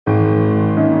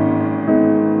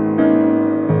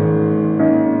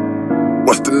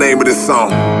name of this song?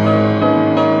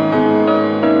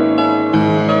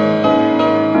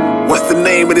 What's the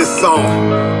name of this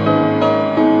song?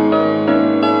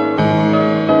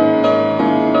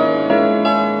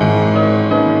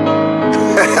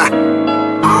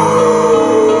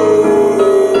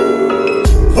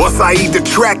 Once I eat the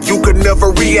track, you could never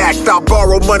react. I'll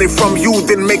borrow money from you,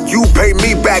 then make you pay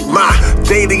me back. My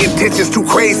daily intentions too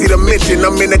crazy to mention.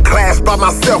 I'm in a class by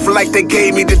myself like they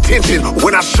gave me detention.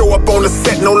 When I show up on the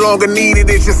set, no longer needed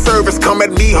is your service. Come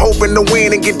at me hoping to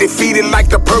win and get defeated like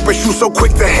the purpose. You so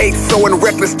quick to hate, so in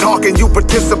reckless talking you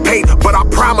participate. But I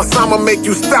promise I'ma make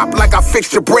you stop like I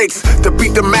fixed your brakes. To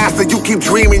beat the master, you keep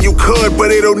dreaming you could,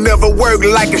 but it'll never work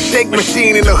like a shake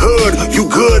machine in the hood. You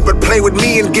good, but play with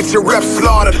me and get your reps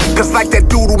slaughtered. Cause like that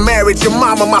dude who married your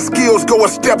mama, my skills go a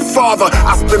step farther.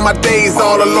 I spend my days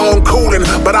all alone cooling,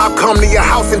 but I'll come to your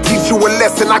house and teach you a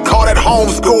lesson. I call that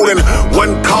homeschooling.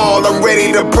 One call, I'm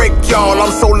ready to break y'all. I'm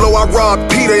so low I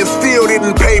robbed Peter and still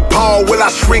didn't pay Paul. Will I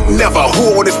shrink? Never.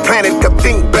 Who on this planet could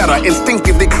think better?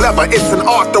 Instinctively clever, it's an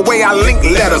art the way I link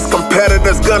letters.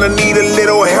 Competitors gonna need a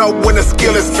little help when the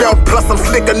skill is felt. Plus I'm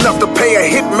slick enough to pay a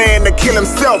hitman to kill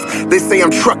himself. They say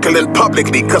I'm truckling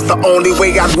publicly, cause the only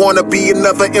way I'd wanna be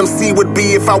another MC would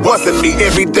be if I wasn't me.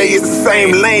 Every day it's the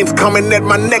same lanes coming at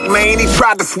my neck, man. He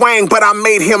tried to swing, but I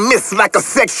made him miss like a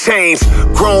sex change.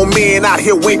 Grown men out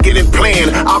here winking and playing.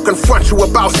 I'll confront you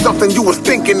about something you was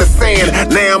thinking of saying.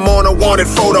 Now I'm on a wanted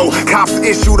photo. Cops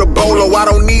issued a bolo. I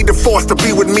don't need the force to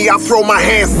be with me. I throw my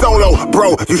hands solo.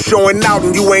 Bro, you showing out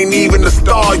and you ain't even the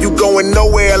star. You going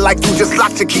nowhere like you just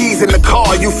locked your keys in the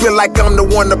car. You feel like I'm the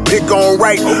one to pick on,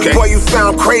 right? Okay. Boy, you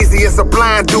sound crazy. It's a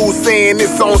blind dude saying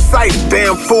it's on sight.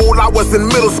 Damn fool, I was in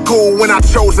middle school when I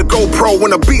chose a GoPro.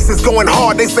 When a beast is going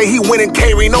hard, they say he went in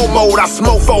Rino mode. I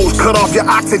smoke foes, cut off your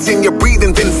oxygen, your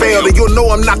breathing then fail. And you'll know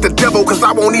I'm not the devil, cause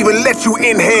I won't even let you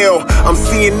inhale. I'm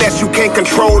seeing that you can't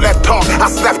control that talk. I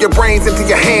slap your brains into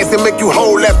your hands and make you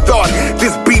hold that thought.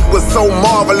 This beat was so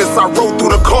marvelous, I wrote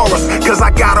through the chorus. Cause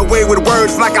I got away with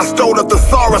words like I stole a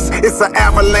thesaurus. It's an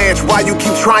avalanche, why you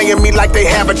keep trying me like they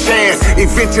have a chance?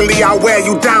 Eventually I'll wear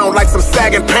you down like some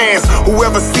sagging pants.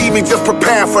 Whoever see me, just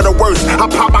prepare for the worst. I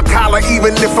pop my collar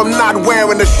even if I'm not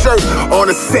wearing a shirt. On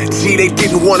the set, G, they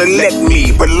didn't wanna let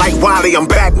me, but like Wally, I'm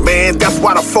back, man. That's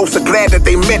why the folks are glad that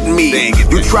they met me.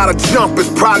 You try to jump, it's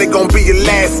probably gonna be your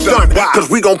last stunt. Cause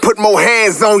we gon' put more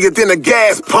hands on you than a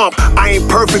gas pump. I ain't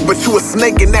perfect, but you a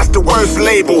snake and that's the worst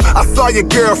label. I saw your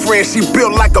girlfriend, she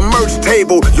built like a merch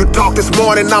table. You talked this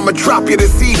morning, I'ma drop you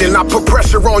this evening. I put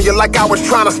pressure on you like I was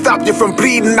trying to stop you from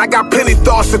bleeding. I got plenty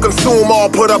thoughts to consume, all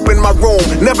put up in my room.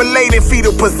 Never laid in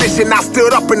fetal position, I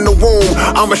stood up in the womb.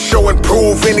 I'ma show and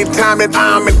prove anytime that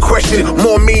I'm in question.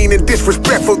 More mean and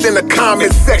disrespectful than the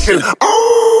comment section.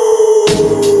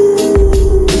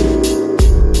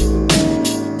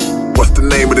 What's the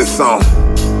name of this song?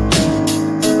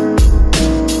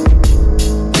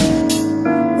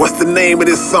 What's the name of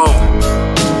this song?